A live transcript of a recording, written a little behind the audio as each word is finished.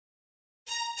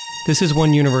This is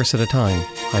One Universe at a Time.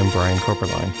 I'm Brian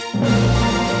Koberlein.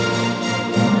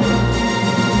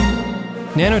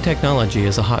 Nanotechnology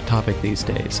is a hot topic these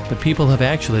days, but people have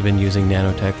actually been using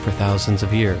nanotech for thousands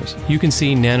of years. You can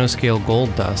see nanoscale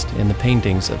gold dust in the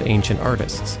paintings of ancient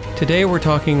artists. Today we're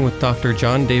talking with Dr.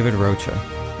 John-David Rocha,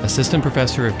 Assistant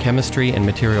Professor of Chemistry and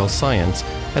Materials Science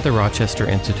at the Rochester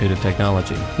Institute of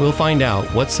Technology. We'll find out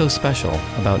what's so special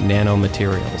about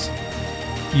nanomaterials.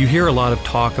 You hear a lot of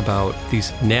talk about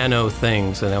these nano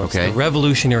things, and it's a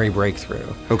revolutionary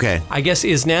breakthrough. Okay. I guess,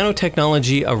 is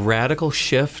nanotechnology a radical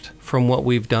shift from what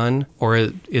we've done, or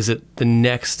is it the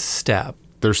next step?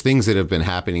 There's things that have been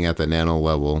happening at the nano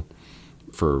level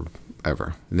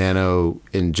forever. Nano,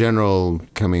 in general,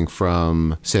 coming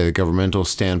from, say, the governmental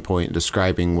standpoint,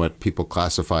 describing what people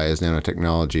classify as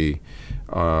nanotechnology,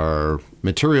 are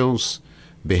materials,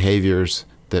 behaviors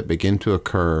that begin to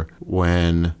occur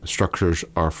when structures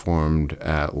are formed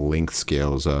at length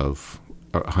scales of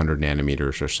 100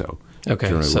 nanometers or so. Okay,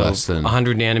 so less than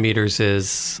 100 nanometers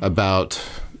is about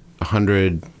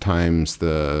 100 times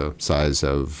the size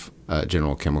of a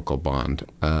general chemical bond.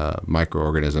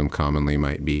 Microorganism commonly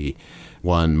might be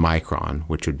 1 micron,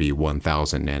 which would be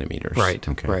 1,000 nanometers.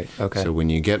 Right, right, okay. So when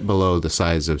you get below the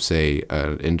size of, say,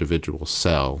 an individual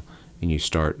cell, and you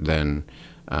start then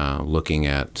looking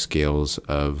at scales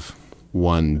of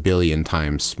 1 billion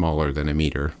times smaller than a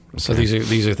meter. Okay. So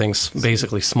these are things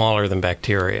basically smaller than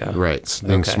bacteria. Right.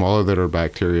 Things smaller that are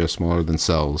bacteria, smaller than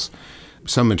cells.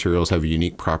 Some materials have a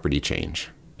unique property change.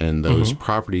 And those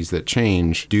properties that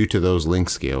change due to those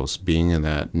length scales being in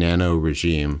that nano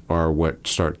regime are what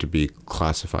start to be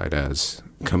classified as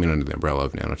coming under the umbrella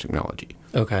of nanotechnology.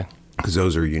 Okay. Because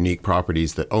those are unique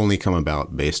properties that only come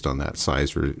about based on that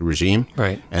size regime.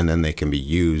 Right. And then they can be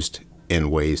used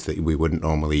in ways that we wouldn't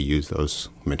normally use those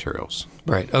materials.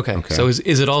 Right. Okay. So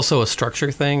is it also a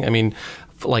structure thing? I mean,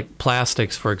 like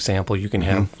plastics, for example, you can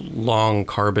have long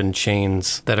carbon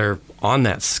chains that are on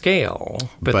that scale,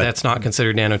 but that's not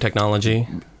considered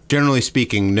nanotechnology? Generally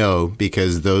speaking, no,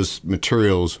 because those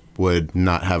materials would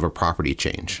not have a property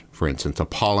change. For instance, a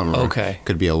polymer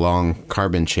could be a long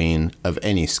carbon chain of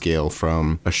any scale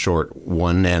from a short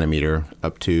 1 nanometer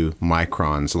up to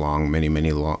microns long, many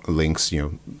lengths,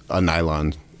 a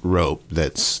nylon rope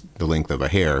that's the length of a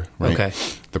hair, right? Okay.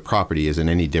 The property isn't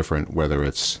any different whether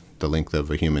it's the length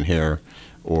of a human hair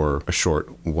or a short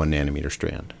 1 nanometer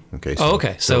strand. Okay.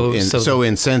 So, So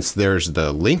in sense, there's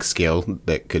the length scale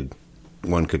that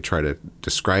one could try to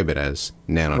describe it as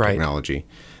nanotechnology. Right.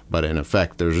 But in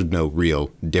effect, there's no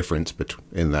real difference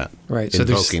in that,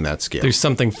 invoking that scale. There's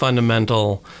something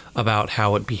fundamental about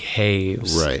how it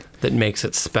behaves that makes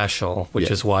it special,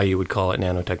 which is why you would call it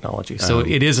nanotechnology. So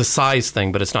it is a size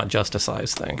thing, but it's not just a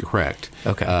size thing. Correct.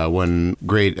 Okay. One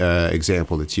great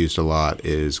example that's used a lot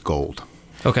is gold.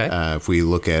 Okay. If we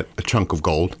look at a chunk of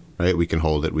gold, right, we can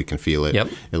hold it, we can feel it. Yep.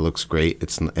 It looks great.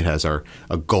 It has a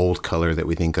gold color that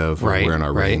we think of when we're in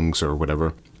our rings or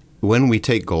whatever. When we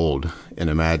take gold and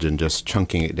imagine just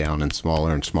chunking it down in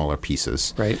smaller and smaller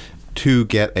pieces, to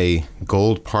get a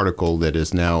gold particle that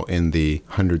is now in the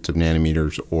hundreds of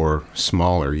nanometers or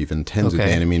smaller, even tens of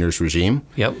nanometers regime,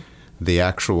 the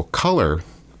actual color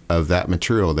of that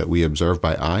material that we observe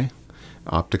by eye,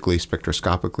 optically,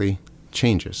 spectroscopically,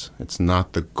 changes. It's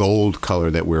not the gold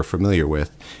color that we're familiar with.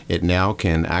 It now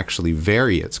can actually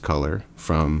vary its color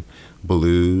from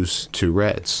blues to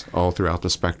reds all throughout the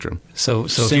spectrum. So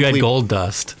if you had gold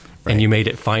dust and you made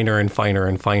it finer and finer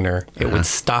and finer, it would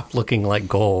stop looking like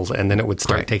gold, and then it would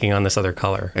start taking on this other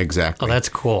color. Exactly. Oh, that's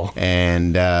cool.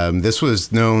 And this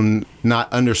was known,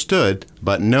 not understood,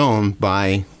 but known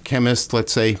by chemists,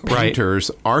 let's say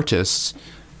painters, artists,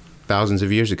 thousands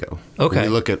of years ago. Okay. When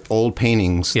you look at old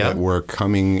paintings that were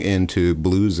coming into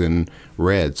blues and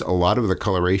reds, a lot of the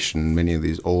coloration, many of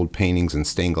these old paintings and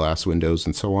stained glass windows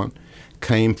and so on,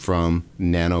 came from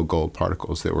nano gold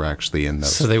particles that were actually in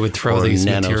those. So they would throw these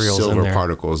materials in there. Nano silver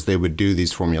particles. They would do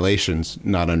these formulations,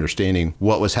 not understanding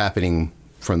what was happening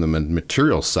from the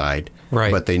material side,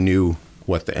 but they knew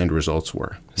what the end results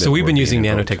were. So we've been using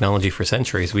nanotechnology for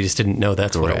centuries. We just didn't know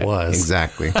that's what it was.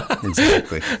 Exactly.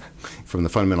 Exactly. From the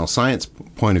fundamental science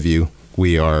point of view,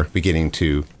 we are beginning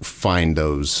to find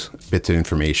those bits of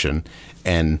information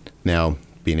and now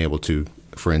being able to,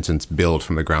 for instance, build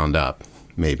from the ground up,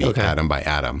 maybe atom by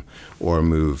atom, or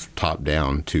move top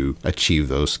down to achieve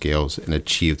those scales and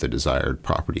achieve the desired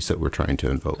properties that we're trying to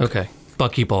invoke. Okay.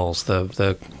 Buckyballs,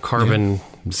 the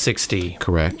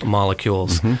carbon-60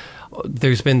 molecules.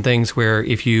 There's been things where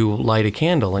if you light a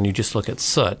candle and you just look at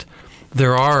soot,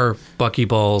 there are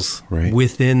buckyballs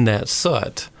within that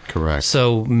soot. Correct.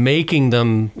 So making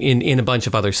them in a bunch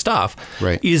of other stuff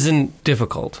isn't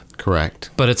difficult. Correct.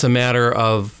 But it's a matter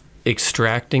of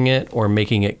extracting it or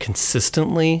making it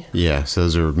consistently. Yes,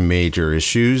 those are major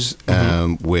issues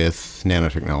with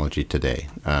nanotechnology today.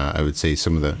 I would say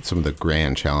some of the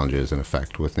grand challenges in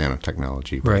effect with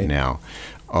nanotechnology right now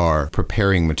are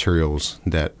preparing materials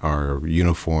that are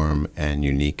uniform and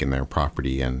unique in their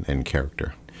property and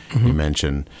character. You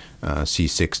mentioned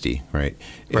C60, right?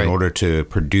 In order to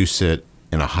produce it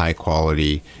in a high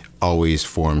quality, always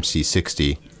form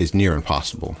C60 is near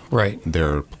impossible. Right.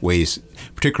 There are ways,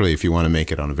 particularly if you want to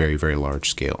make it on very, very large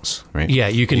scales, right? Yeah,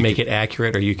 you can make it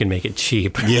accurate or you can make it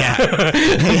cheap. Yeah.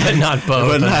 But not both.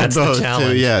 But not that's both. The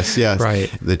challenge. Yes.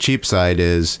 Right. The cheap side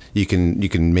is you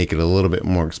can make it a little bit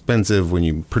more expensive when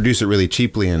you produce it really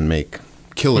cheaply and make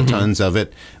kilotons of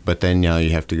it, but then now you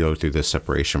have to go through the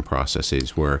separation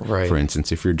processes where, for instance,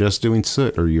 if you're just doing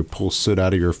soot or you pull soot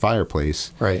out of your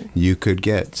fireplace, you could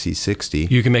get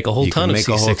C60. You can make a whole ton of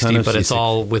C60, but it's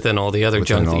all within all the other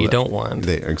junk that you don't want.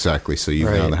 Exactly. So you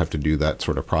now have to do that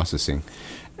sort of processing.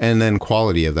 And then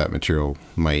quality of that material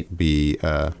might be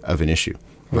of an issue.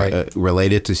 Right.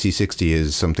 Related to C60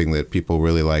 is something that people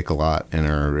really like a lot and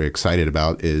are excited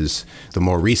about is the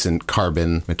more recent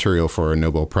carbon material for a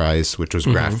Nobel Prize, which was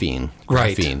graphene.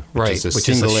 Graphene, which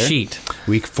is a sheet.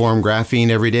 We form graphene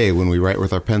every day when we write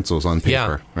with our pencils on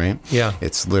paper, right? Yeah.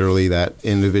 It's literally that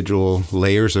individual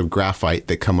layers of graphite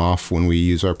that come off when we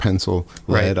use our pencil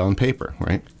lead on paper,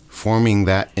 right? Forming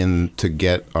that in to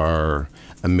get our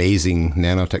amazing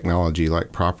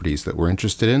nanotechnology-like properties that we're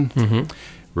interested in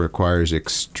requires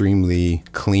extremely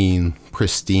clean,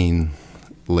 pristine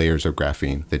layers of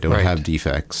graphene that don't have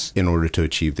defects in order to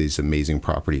achieve these amazing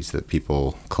properties that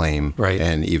people claim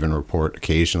and even report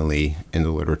occasionally in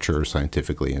the literature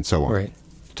scientifically and so on.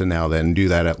 To now then do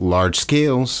that at large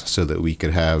scales so that we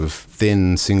could have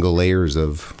thin single layers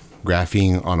of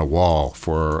graphene on a wall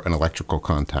for an electrical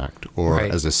contact or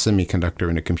as a semiconductor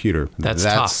in a computer.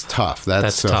 That's tough.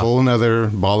 That's a whole nother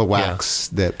ball of wax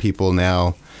that people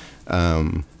now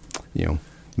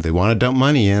they want to dump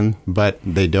money in, but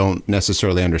they don't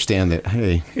necessarily understand that,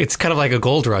 hey... It's kind of like a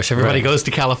gold rush. Everybody goes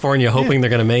to California hoping they're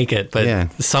going to make it, but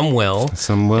some will.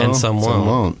 Some will, and some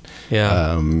won't.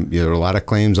 Yeah. There are a lot of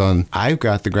claims on, I've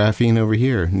got the graphene over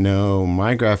here. No,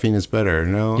 my graphene is better.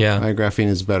 No, my graphene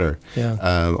is better.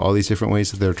 Yeah. All these different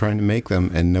ways that they're trying to make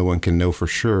them, and no one can know for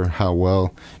sure how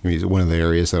well... I mean, one of the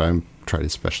areas that I'm trying to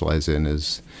specialize in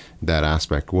is that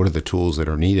aspect. What are the tools that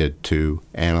are needed to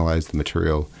analyze the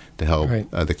material to help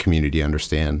the community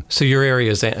understand? So your area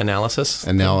is analysis?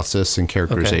 Analysis and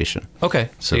characterization. Okay.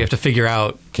 So you have to figure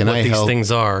out what these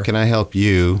things are. Can I help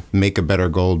you make a better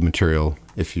gold material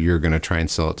if you're going to try and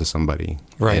sell it to somebody?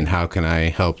 Right. And how can I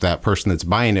help that person that's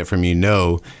buying it from you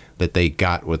know that they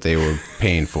got what they were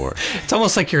paying for? It's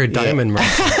almost like you're a diamond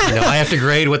merchant. I have to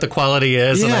grade what the quality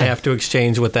is, and I have to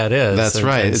exchange what that is. That's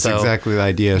right. It's exactly the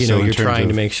idea. You're trying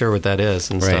to make sure what that is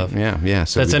and stuff. Yeah.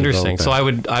 So that's interesting. So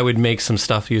I would make some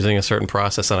stuff using a certain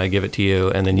process, and I'd give it to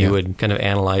you, and then you would kind of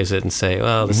analyze it and say,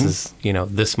 well, this is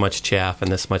this much chaff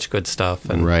and this much good stuff,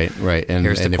 and and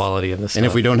here's the quality of this stuff. And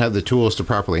if we don't have the tools to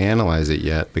properly analyze it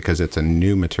yet, because it's a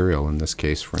new material in this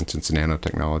case, for instance,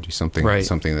 nanotechnology, something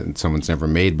that someone's never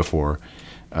made before,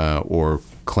 or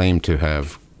claim to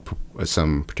have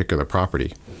some particular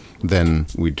property, then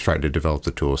we try to develop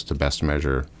the tools to best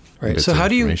measure. Right. So how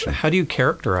do you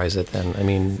characterize it then? I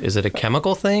mean, is it a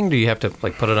chemical thing? Do you have to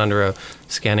put it under a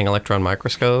scanning electron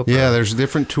microscope? Yeah, there's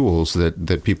different tools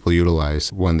that people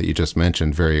utilize. One that you just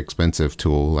mentioned, very expensive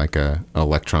tool like a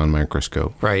electron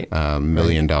microscope. Right. $1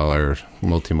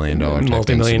 multi-million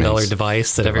multi-million-dollar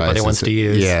device that everybody wants to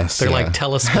use. Yes. They're like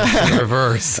telescopes in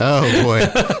reverse. Oh boy.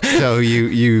 So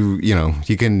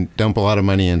you can dump a lot of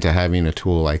money into having a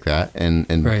tool like that, and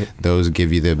those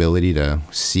give you the ability to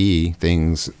see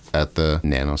things at the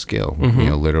nanoscale.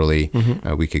 Literally,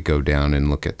 we could go down and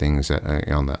look at things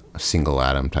on the single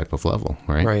atom type of level,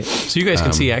 right? Right. So you guys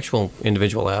can see actual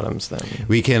individual atoms then.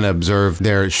 We can observe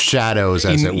their shadows,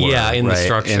 as it were. Yeah, in the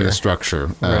structure. In the structure.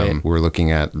 We're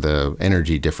looking at the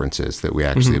energy differences that we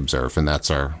actually observe, and that's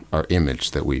our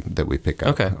image that we pick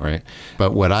up. Okay. Right.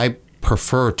 But what I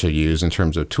prefer to use in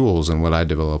terms of tools and what I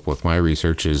develop with my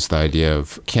research is the idea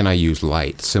of, can I use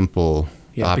light, simple.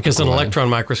 Yeah, because an electron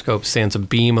microscope sends a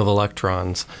beam of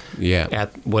electrons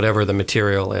at whatever the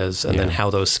material is, and then how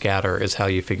those scatter is how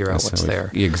you figure out what's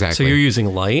there. Exactly. So you're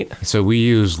using light? So we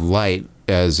use light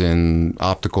as in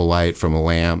optical light from a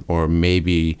lamp, or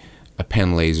maybe a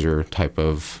pen laser type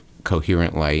of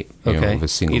coherent light, of a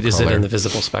single color. Is it in the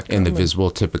visible spectrum? In the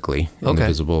visible, typically. In the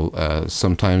visible,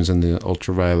 sometimes in the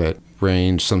ultraviolet,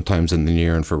 range, sometimes in the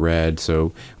near infrared.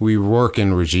 So we work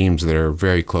in regimes that are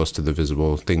very close to the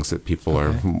visible, things that people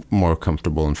are more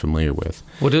comfortable and familiar with.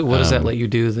 What does that let you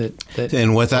do that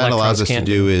and what that allows us to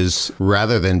do is,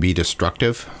 rather than be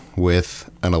destructive with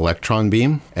an electron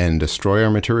beam and destroy our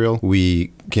material,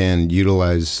 we can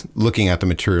utilize looking at the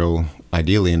material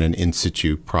ideally in an in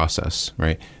situ process,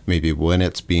 right? Maybe when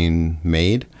it's being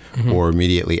made or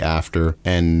immediately after,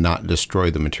 and not destroy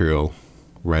the material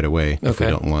right away if we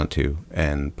don't want to,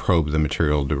 and probe the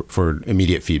material for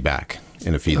immediate feedback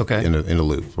in a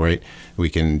loop, right? We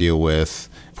can deal with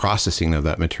processing of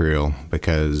that material,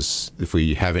 because if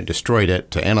we haven't destroyed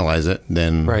it to analyze it,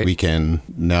 then we can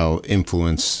now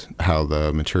influence how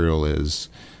the material is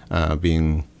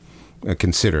being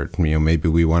considered. Maybe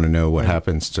we want to know what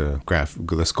happens to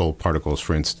the skull particles,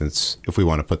 for instance, if we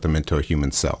want to put them into a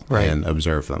human cell and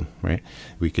observe them, right?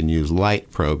 We can use light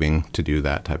probing to do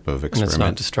that type of experiment.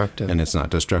 And it's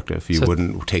not destructive. You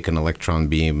wouldn't take an electron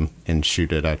beam and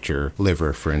shoot it at your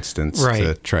liver, for instance,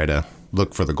 to try to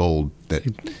look for the gold that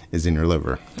is in your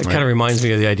liver. It kind of reminds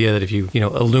me of the idea that if you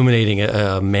illuminating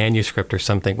a manuscript or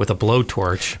something with a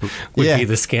blowtorch would be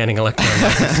the scanning electron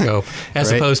microscope,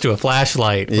 as opposed to a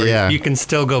flashlight, where you can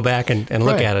still go back and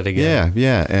look at it again.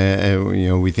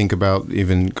 We think about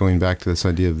even going back to this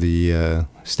idea of the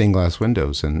stained glass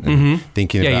windows and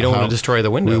thinking about you don't want to destroy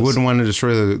the windows. We wouldn't want to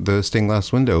destroy the stained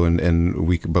glass window,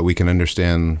 but we can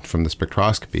understand from the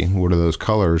spectroscopy what are those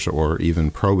colors, or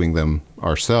even probing them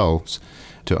ourselves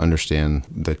to understand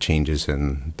the changes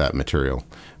in that material,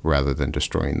 rather than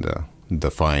destroying the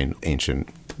fine, ancient,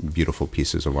 beautiful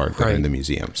pieces of art that are in the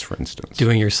museums, for instance.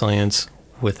 Doing your science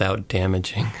without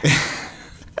damaging.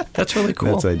 That's really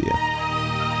cool. That's the idea.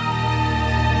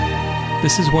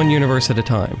 This is One Universe at a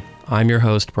Time. I'm your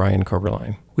host, Brian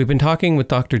Koberlein. We've been talking with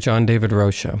Dr. John-David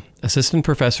Rocha, Assistant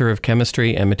Professor of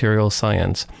Chemistry and Materials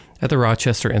Science at the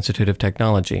Rochester Institute of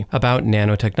Technology, about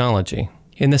nanotechnology.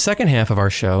 In the second half of our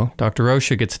show, Dr.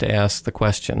 Rocha gets to ask the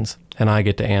questions, and I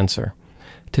get to answer.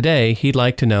 Today, he'd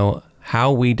like to know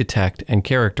how we detect and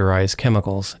characterize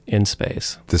chemicals in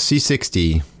space. The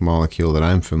C60 molecule that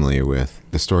I'm familiar with,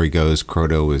 the story goes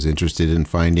Kroto was interested in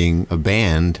finding a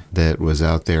band that was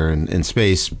out there in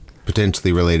space,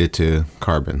 potentially related to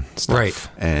carbon stuff. Right.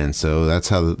 And so that's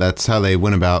how they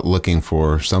went about looking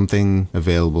for something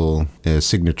available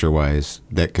signature-wise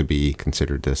that could be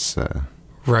considered this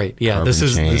right. Yeah. This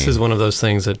is one of those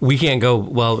things that we can't go,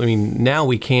 well, I mean, now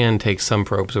we can take some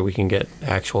probes where we can get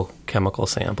actual chemical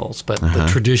samples, but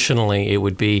traditionally it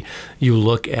would be you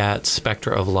look at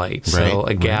spectra of light. So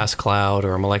a gas cloud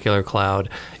or a molecular cloud,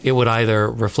 it would either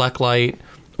reflect light,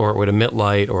 or it would emit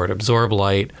light, or it absorb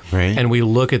light. Right. And we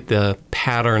look at the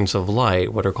patterns of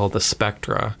light, what are called the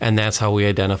spectra, and that's how we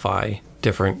identify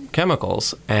different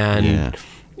chemicals. And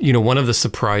one of the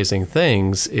surprising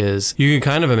things is you can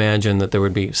kind of imagine that there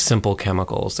would be simple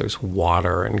chemicals. There's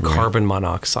water and carbon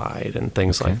monoxide and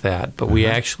things like that. But we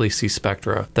actually see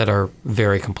spectra that are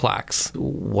very complex.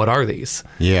 What are these?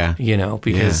 Yeah.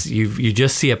 Because you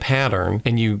just see a pattern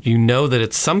and you know that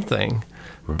it's something,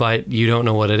 but you don't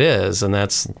know what it is, and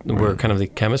that's where kind of the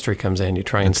chemistry comes in. You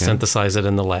try and synthesize it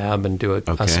in the lab and do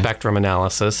a spectrum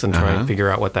analysis and try and figure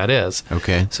out what that is.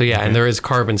 So and there is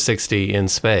carbon-60 in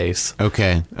space.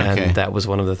 And that was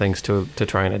one of the things to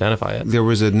try and identify it. There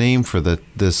was a name for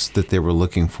this that they were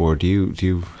looking for. Do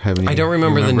you have any? I don't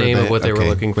remember the name of what they were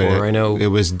looking for. I know it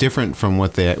was different from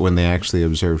when they actually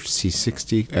observed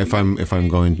C60. If I'm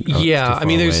going I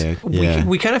mean,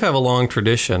 we kind of have a long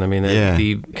tradition. I mean,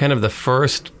 the kind of the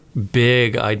first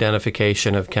big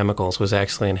identification of chemicals was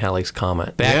actually in Halley's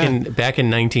Comet. Back in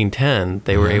 1910,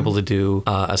 they were able to do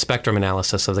a spectrum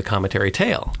analysis of the cometary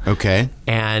tail.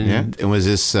 And was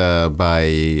this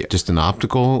by just an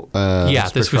optical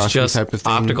this was just type of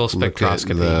thing? Optical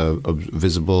spectroscopy. The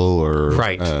visible or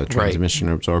transmission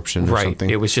or absorption or something?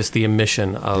 It was just the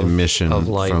emission of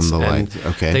light. From the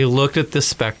light. And they looked at the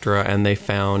spectra and they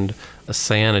found a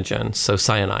cyanogen, so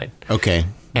cyanide.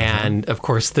 And of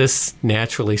course, this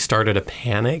naturally started a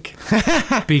panic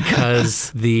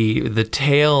because the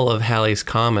tail of Halley's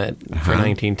Comet for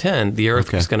 1910, the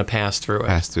Earth was going to pass through it.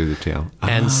 Pass through the tail.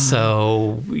 And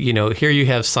so, here you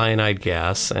have cyanide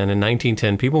gas. And in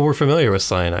 1910, people were familiar with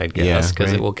cyanide gas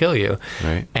because it will kill you.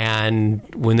 And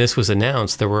when this was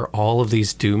announced, there were all of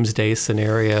these doomsday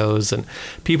scenarios. And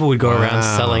people would go around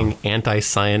selling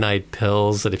anti-cyanide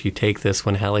pills that if you take this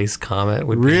when Halley's Comet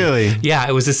would be. Really? Yeah,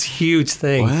 it was this huge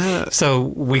thing. What? So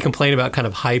we complain about kind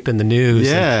of hype in the news.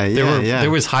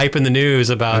 There was hype in the news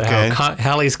about how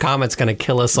Halley's Comet's going to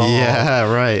kill us all. Yeah,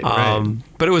 right.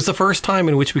 But it was the first time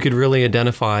in which we could really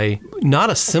identify not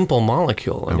a simple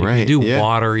molecule. I mean, you could do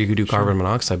water, you could do carbon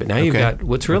monoxide, but now you've got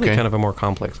what's really kind of a more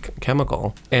complex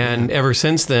chemical. And ever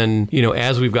since then, you know,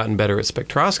 as we've gotten better at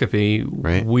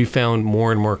spectroscopy, we found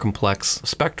more and more complex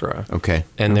spectra.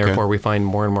 And therefore we find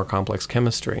more and more complex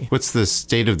chemistry. What's the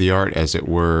state of the art, as it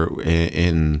were,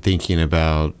 in thinking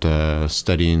about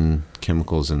studying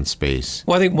chemicals in space?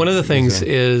 Well, I think one of the things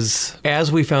is,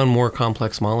 as we found more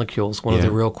complex molecules, one of the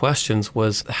real questions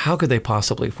was, how could they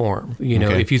possibly form? You know,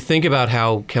 if you think about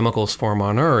how chemicals form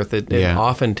on Earth, it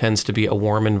often tends to be a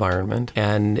warm environment,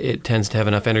 and it tends to have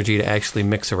enough energy to actually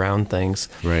mix around things.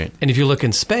 And if you look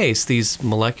in space, these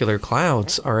molecular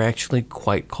clouds are actually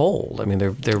quite cold. I mean,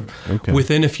 they're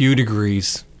within a few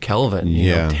degrees Kelvin,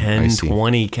 you know, 10,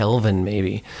 20 Kelvin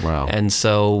maybe. And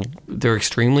so they're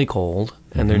extremely cold,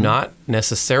 and they're not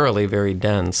necessarily very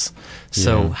dense.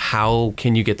 So how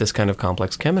can you get this kind of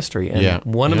complex chemistry? And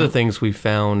one of the things we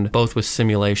found, both with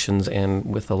simulations and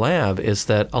with the lab, is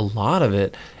that a lot of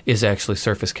it is actually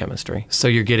surface chemistry. So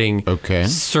you're getting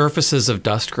surfaces of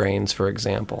dust grains, for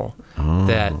example,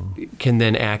 that can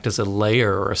then act as a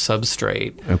layer or a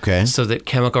substrate, so that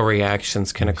chemical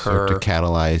reactions can occur to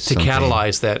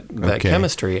catalyze that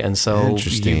chemistry. And so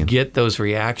you get those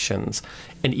reactions.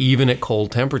 And even at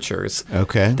cold temperatures,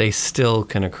 they still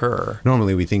can occur.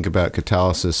 Normally we think about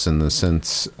catalysis in the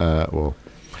sense, well,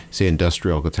 say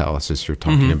industrial catalysis, you're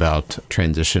talking about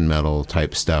transition metal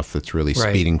type stuff that's really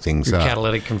speeding things up.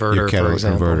 Catalytic converter, Your catalytic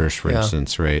converters, for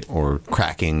instance, or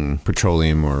cracking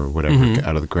petroleum or whatever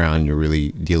out of the ground. You're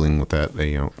really dealing with that,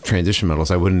 you know, transition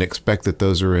metals. I wouldn't expect that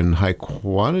those are in high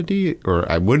quantity, or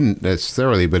I wouldn't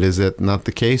necessarily, but is that not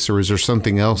the case, or is there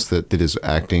something else that is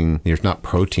acting? There's not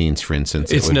proteins, for instance.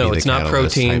 It's not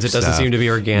proteins. It doesn't seem to be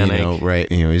organic. You know,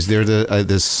 You know, is there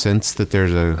this sense that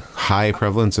there's a high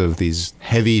prevalence of these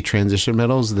heavy transition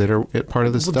metals that are part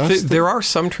of this stuff? There are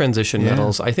some transition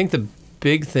metals. I think the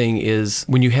big thing is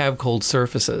when you have cold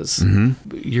surfaces,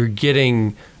 you're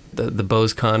getting the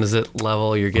Bose-Condit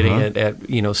level, you're getting it at,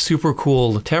 you know, super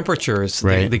cool temperatures.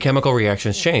 The chemical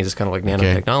reactions change. It's kind of like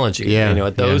nanotechnology. You know,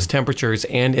 at those temperatures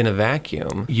and in a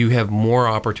vacuum, you have more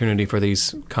opportunity for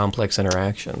these complex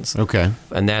interactions.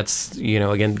 And that's, you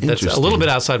know, again, that's a little bit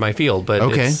outside my field, but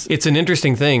it's an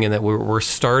interesting thing in that we're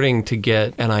starting to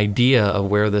get an idea of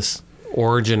where this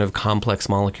origin of complex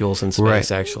molecules in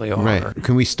space actually are.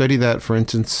 Can we study that, for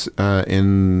instance,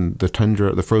 in the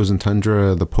tundra, the frozen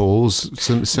tundra, the poles,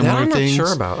 similar things? That I'm not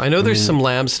sure about. I know there's some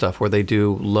lab stuff where they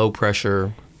do low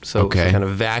pressure, so kind of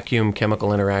vacuum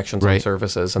chemical interactions on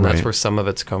surfaces, and that's where some of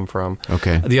it's come from.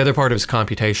 The other part is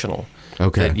computational.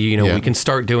 That, you know, we can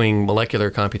start doing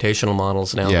molecular computational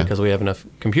models now because we have enough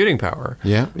computing power.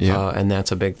 And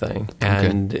that's a big thing.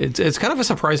 And it's kind of a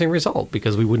surprising result,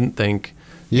 because we wouldn't think,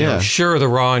 you know, sure, the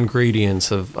raw ingredients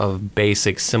of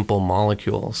basic, simple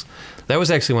molecules. That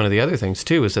was actually one of the other things,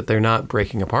 too, is that they're not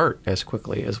breaking apart as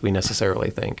quickly as we necessarily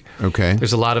think.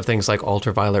 There's a lot of things like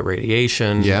ultraviolet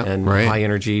radiation and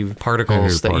high-energy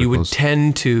particles that you would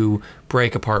tend to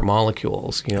break apart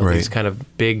molecules. You know, these kind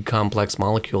of big, complex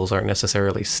molecules aren't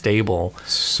necessarily stable.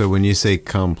 So when you say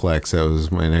complex, that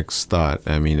was my next thought.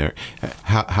 I mean,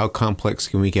 how complex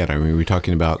can we get? I mean, are we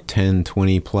talking about 10,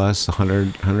 20 plus,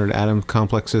 100 atom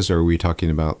complexes, or are we talking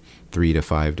about 3 to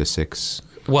 5 to 6?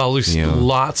 Well, there's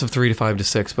lots of 3 to 5 to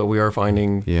 6, but we are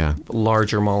finding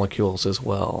larger molecules as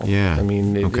well. I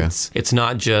mean, it's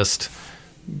not just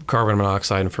carbon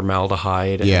monoxide and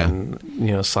formaldehyde and, you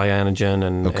know, cyanogen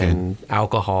and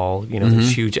alcohol. You know,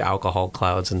 there's huge alcohol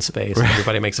clouds in space.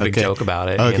 Everybody makes a big joke about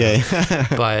it. You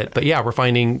know? But yeah, we're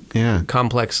finding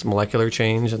complex molecular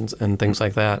change and things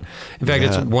like that. In fact,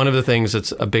 it's one of the things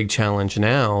that's a big challenge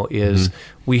now is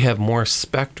we have more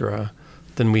spectra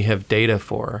than we have data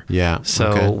for.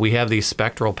 So we have these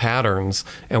spectral patterns,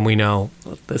 and we know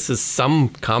this is some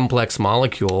complex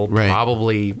molecule,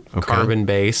 probably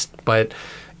carbon-based, but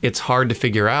it's hard to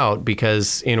figure out,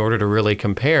 because in order to really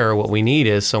compare, what we need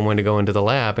is someone to go into the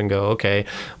lab and go, okay,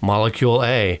 molecule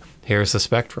A, here's the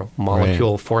spectrum.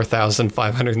 Molecule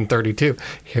 4,532,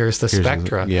 here's the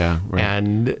spectra.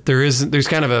 And there's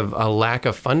kind of a lack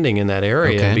of funding in that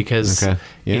area because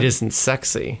it isn't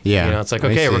sexy. You know, it's like,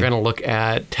 okay, we're going to look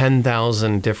at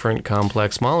 10,000 different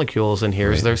complex molecules, and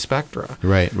here's their spectra.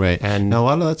 And now a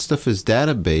lot of that stuff is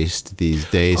data-based these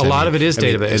days. A lot of it is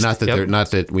data-based. And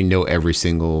not that we know every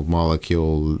single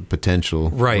molecule potential.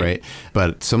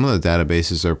 But some of the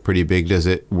databases are pretty big. Does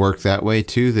it work that way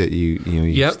too? That you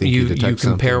think you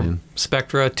compare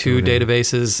spectra, 2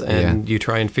 databases, and you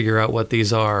try and figure out what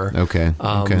these are. Okay.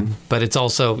 But it's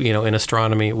also, in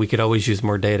astronomy, we could always use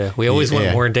more data. We always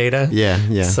want more data.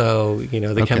 Yeah. So,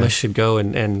 the chemist should go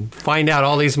and find out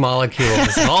all these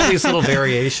molecules, and all these little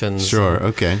variations. Sure.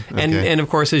 Okay. And of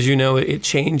course, as you know, it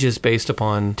changes based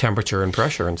upon temperature and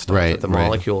pressure and stuff. Right. The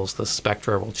molecules, the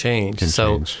spectra will change.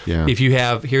 Yeah. If you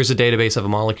here's a database of a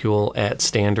molecule at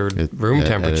standard room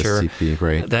temperature, at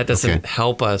CP, that doesn't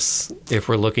help us if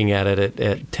we're looking at it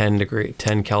at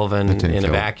 10 Kelvin in a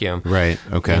vacuum. Right.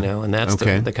 Okay. And that's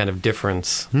the kind of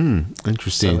difference.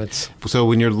 Interesting. So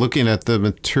when you're looking at the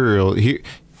material here,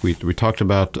 we talked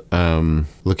about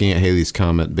looking at Halley's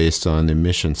Comet based on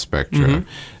emission spectra.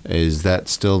 Is that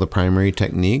still the primary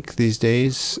technique these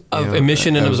days? Of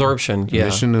emission and absorption, yeah.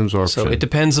 Emission and absorption. So it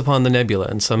depends upon the nebula.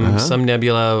 And some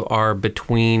nebula are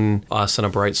between us and a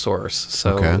bright source.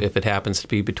 So if it happens to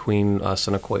be between us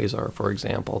and a quasar, for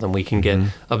example, then we can get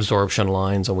absorption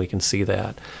lines and we can see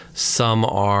that. Some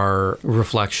are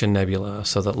reflection nebula,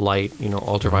 so that light,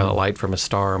 ultraviolet light from a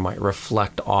star might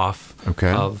reflect off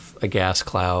of a gas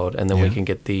cloud, and then we can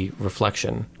get the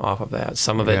reflection off of that.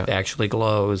 Some of it actually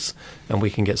glows, and we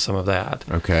can get some of that.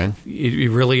 Okay. It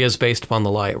really is based upon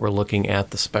the light. We're looking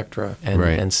at the spectra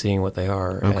and seeing what they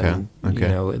are. And,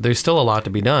 there's still a lot to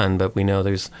be done, but we know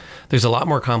there's a lot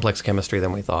more complex chemistry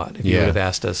than we thought. If you would have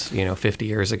asked us, 50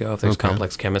 years ago, if there's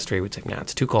complex chemistry, we'd say, nah,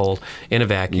 it's too cold in a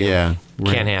vacuum.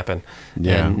 Can't happen.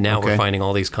 And now we're finding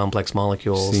all these complex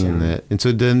molecules. Seeing that. And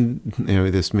so then,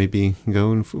 this may be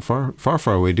going far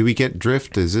away. Do we get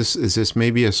drift? Is this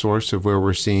maybe a source of where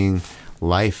we're seeing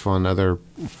life on other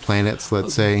planets,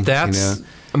 let's say? That's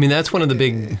one of the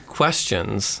big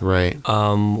questions. Right.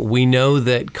 We know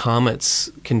that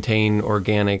comets contain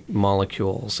organic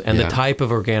molecules, and the type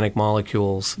of organic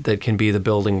molecules that can be the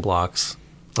building blocks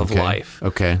of life.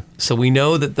 Okay. So we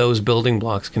know that those building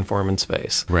blocks can form in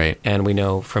space. Right. And we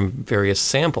know from various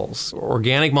samples,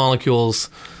 organic molecules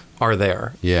are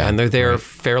there. Yeah. And they're there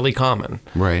fairly common.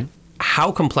 Right.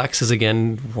 How complex is,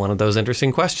 again, one of those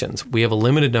interesting questions. We have a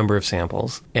limited number of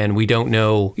samples, and we don't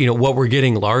know, what we're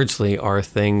getting largely are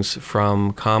things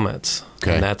from comets.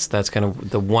 Okay. And that's kind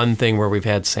of the one thing where we've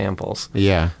had samples.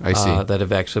 Yeah, I see. That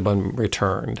have actually been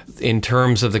returned. In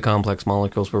terms of the complex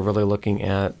molecules, we're really looking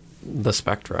at the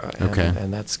spectra,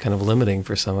 and that's kind of limiting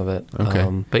for some of it.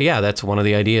 But that's one of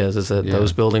the ideas, is that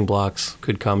those building blocks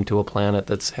could come to a planet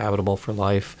that's habitable for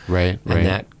life. Right. And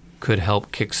that could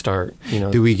help kickstart,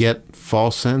 Do we get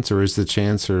false sense, or is the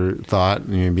chance or thought,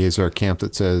 maybe is there a camp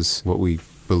that says what we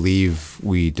believe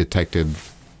we detected,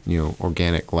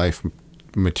 organic life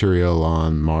material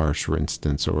on Mars, for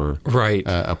instance, or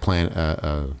a planet,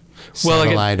 a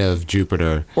satellite of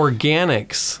Jupiter?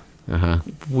 Organics.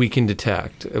 We can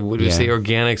detect. Would we say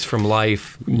organics from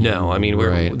life? No. I mean,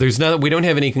 we don't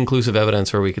have any conclusive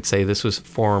evidence where we could say this was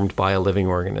formed by a living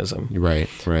organism. Right.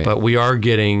 But we are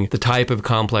getting the type of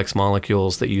complex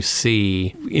molecules that you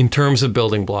see in terms of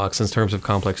building blocks, in terms of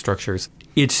complex structures.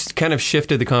 It's kind of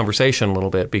shifted the conversation a little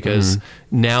bit, because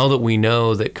now that we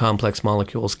know that complex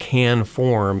molecules can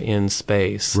form in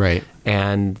space,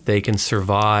 and they can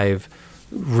survive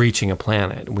reaching a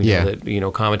planet. We know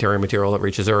that, cometary material that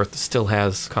reaches Earth still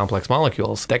has complex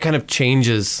molecules. That kind of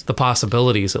changes the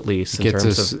possibilities, at least, in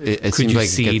terms of it seems like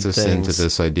it gets us into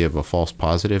this idea of a false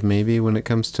positive, maybe, when it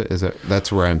comes to, that's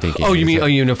where I'm thinking. Oh, you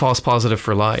mean a false positive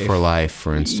for life? For life,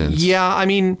 for instance. Yeah,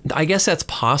 I guess that's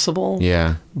possible.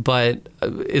 Yeah. But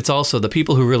it's also the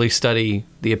people who really study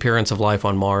the appearance of life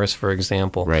on Mars, for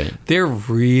example. They're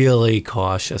really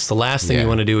cautious. The last thing you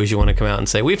want to do is you want to come out and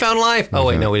say, we found life. Oh,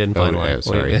 wait, no, we didn't find life.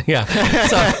 Sorry.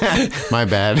 So, my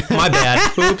bad. My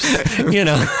bad. Oops.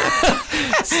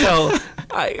 So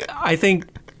I think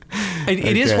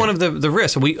it is one of the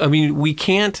risks. We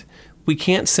can't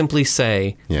simply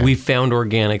say we found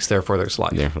organics, therefore there's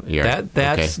life.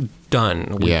 That's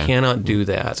done. We cannot do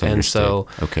that. And so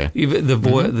even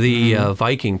the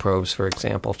Viking probes, for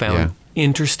example, found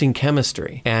interesting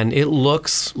chemistry, and it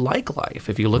looks like life.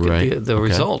 If you look at the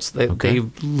results, they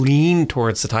lean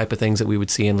towards the type of things that we would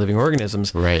see in living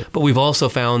organisms. But we've also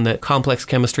found that complex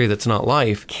chemistry that's not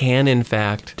life can, in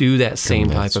fact, do that same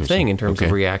type of thing in terms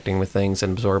of reacting with things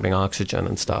and absorbing oxygen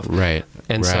and stuff.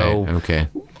 And so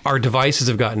our devices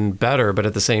have gotten better, but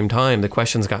at the same time, the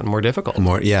question's gotten more difficult.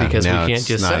 Because we can't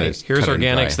just say, here's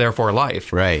organics, therefore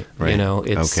life.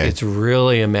 It's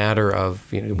really a matter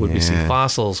of, would we see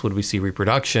fossils? Would we see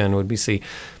reproduction? Would we see...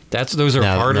 Those are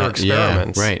harder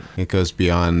experiments. It goes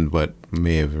beyond what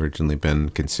may have originally been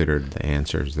considered the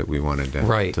answers that we wanted to,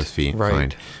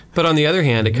 find. But on the other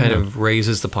hand, it kind of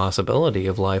raises the possibility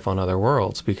of life on other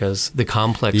worlds, because the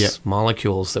complex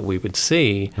molecules that we would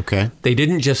see, they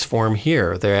didn't just form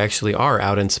here. They actually are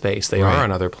out in space. They are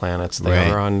on other planets. They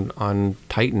are on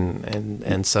Titan.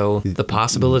 And so the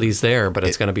possibility's there, but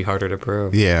it's going to be harder to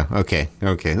prove. Yeah, okay.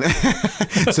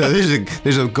 So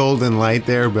there's a golden light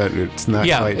there, but it's not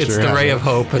quite sure. It's the ray of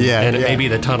hope, and it may be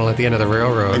the tunnel at the end of the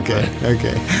railroad.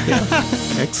 Okay.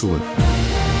 Excellent.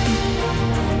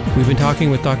 We've been talking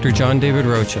with Dr. John-David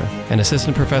Rocha, an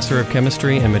assistant professor of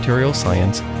chemistry and materials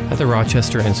science at the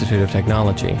Rochester Institute of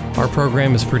Technology. Our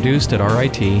program is produced at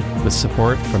RIT with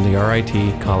support from the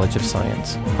RIT College of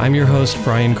Science. I'm your host,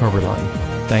 Brian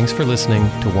Koberlein. Thanks for listening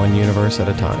to One Universe at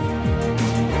a Time.